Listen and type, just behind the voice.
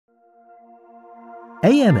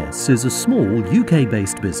AMS is a small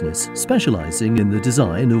UK-based business specialising in the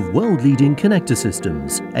design of world-leading connector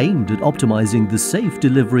systems aimed at optimising the safe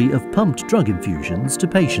delivery of pumped drug infusions to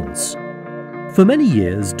patients. For many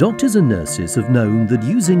years, doctors and nurses have known that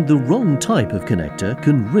using the wrong type of connector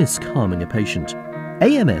can risk harming a patient.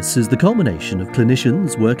 AMS is the culmination of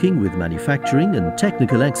clinicians working with manufacturing and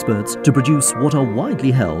technical experts to produce what are widely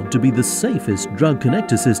held to be the safest drug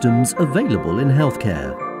connector systems available in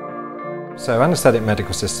healthcare. So Anaesthetic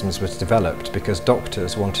Medical Systems was developed because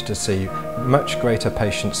doctors wanted to see much greater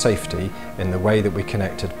patient safety in the way that we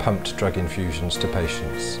connected pumped drug infusions to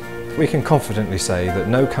patients. We can confidently say that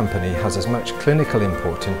no company has as much clinical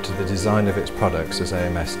input into the design of its products as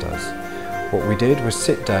AMS does. What we did was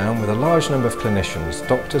sit down with a large number of clinicians,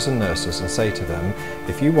 doctors and nurses, and say to them,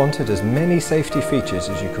 if you wanted as many safety features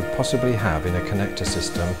as you could possibly have in a connector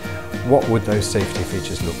system, what would those safety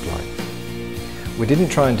features look like? We didn't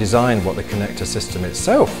try and design what the connector system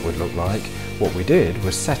itself would look like. What we did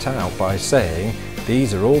was set out by saying,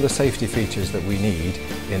 these are all the safety features that we need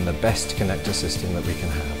in the best connector system that we can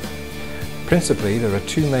have. Principally, there are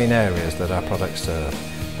two main areas that our products serve.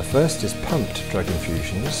 The first is pumped drug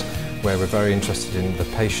infusions, where we're very interested in the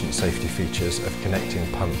patient safety features of connecting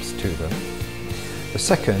pumps to them. The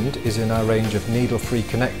second is in our range of needle-free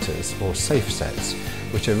connectors, or safe sets,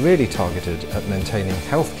 which are really targeted at maintaining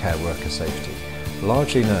healthcare worker safety,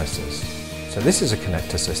 largely nurses. So this is a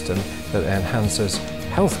connector system that enhances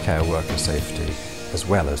healthcare worker safety as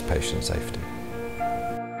well as patient safety.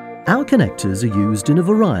 Our connectors are used in a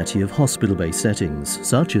variety of hospital-based settings,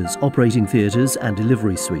 such as operating theatres and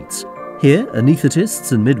delivery suites. Here,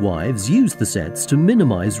 anaesthetists and midwives use the sets to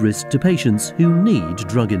minimise risk to patients who need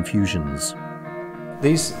drug infusions.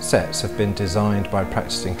 These sets have been designed by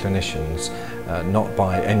practicing clinicians, not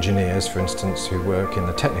by engineers, for instance, who work in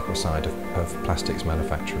the technical side of plastics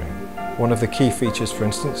manufacturing. One of the key features, for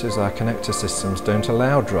instance, is our connector systems don't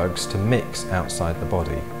allow drugs to mix outside the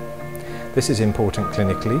body. This is important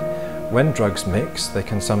clinically. When drugs mix, they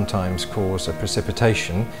can sometimes cause a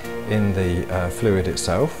precipitation in the fluid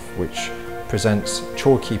itself, which presents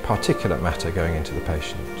chalky particulate matter going into the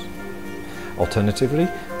patient. Alternatively,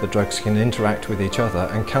 the drugs can interact with each other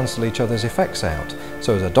and cancel each other's effects out.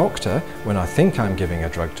 So as a doctor, when I think I'm giving a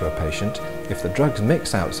drug to a patient, if the drugs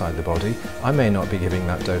mix outside the body, I may not be giving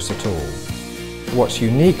that dose at all. What's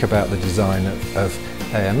unique about the design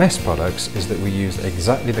of AMS products is that we use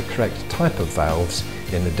exactly the correct type of valves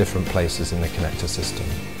in the different places in the connector system.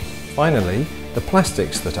 Finally, the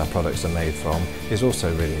plastics that our products are made from is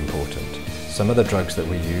also really important. Some of the drugs that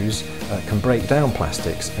we use can break down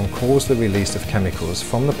plastics and cause the release of chemicals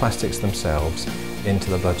from the plastics themselves into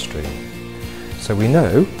the bloodstream. So we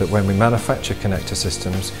know that when we manufacture connector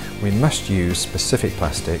systems, we must use specific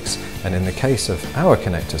plastics, and in the case of our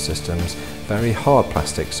connector systems, very hard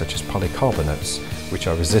plastics such as polycarbonates, which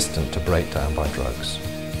are resistant to breakdown by drugs.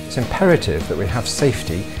 It's imperative that we have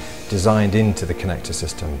safety designed into the connector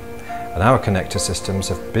system, and our connector systems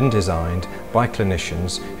have been designed by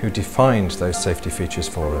clinicians who defined those safety features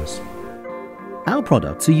for us. Our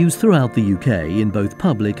products are used throughout the UK in both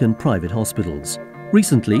public and private hospitals.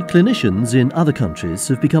 Recently, clinicians in other countries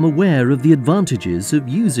have become aware of the advantages of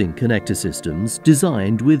using connector systems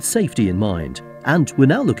designed with safety in mind, and we're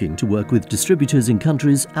now looking to work with distributors in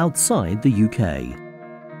countries outside the UK.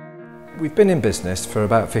 We've been in business for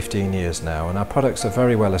about 15 years now, and our products are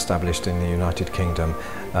very well established in the United Kingdom.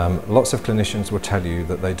 Lots of clinicians will tell you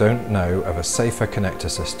that they don't know of a safer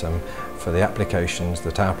connector system for the applications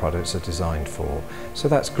that our products are designed for. So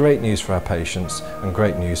that's great news for our patients and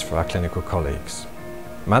great news for our clinical colleagues.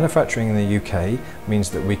 Manufacturing in the UK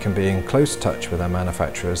means that we can be in close touch with our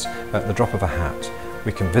manufacturers at the drop of a hat.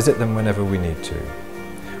 We can visit them whenever we need to.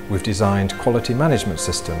 We've designed quality management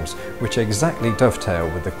systems which exactly dovetail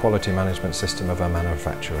with the quality management system of our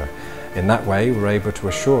manufacturer. In that way, we're able to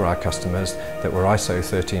assure our customers that we're ISO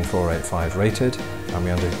 13485 rated, and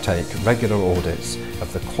we undertake regular audits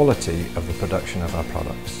of the quality of the production of our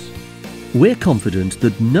products. We're confident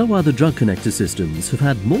that no other drug connector systems have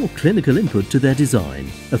had more clinical input to their design,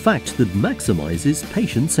 a fact that maximises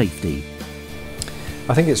patient safety.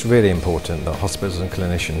 I think it's really important that hospitals and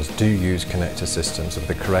clinicians do use connector systems with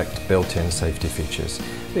the correct built-in safety features.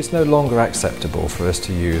 It's no longer acceptable for us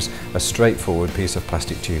to use a straightforward piece of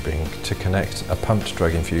plastic tubing to connect a pumped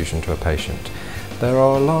drug infusion to a patient. There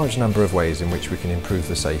are a large number of ways in which we can improve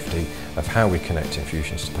the safety of how we connect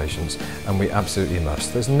infusions to patients, and we absolutely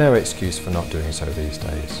must. There's no excuse for not doing so these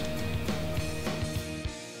days.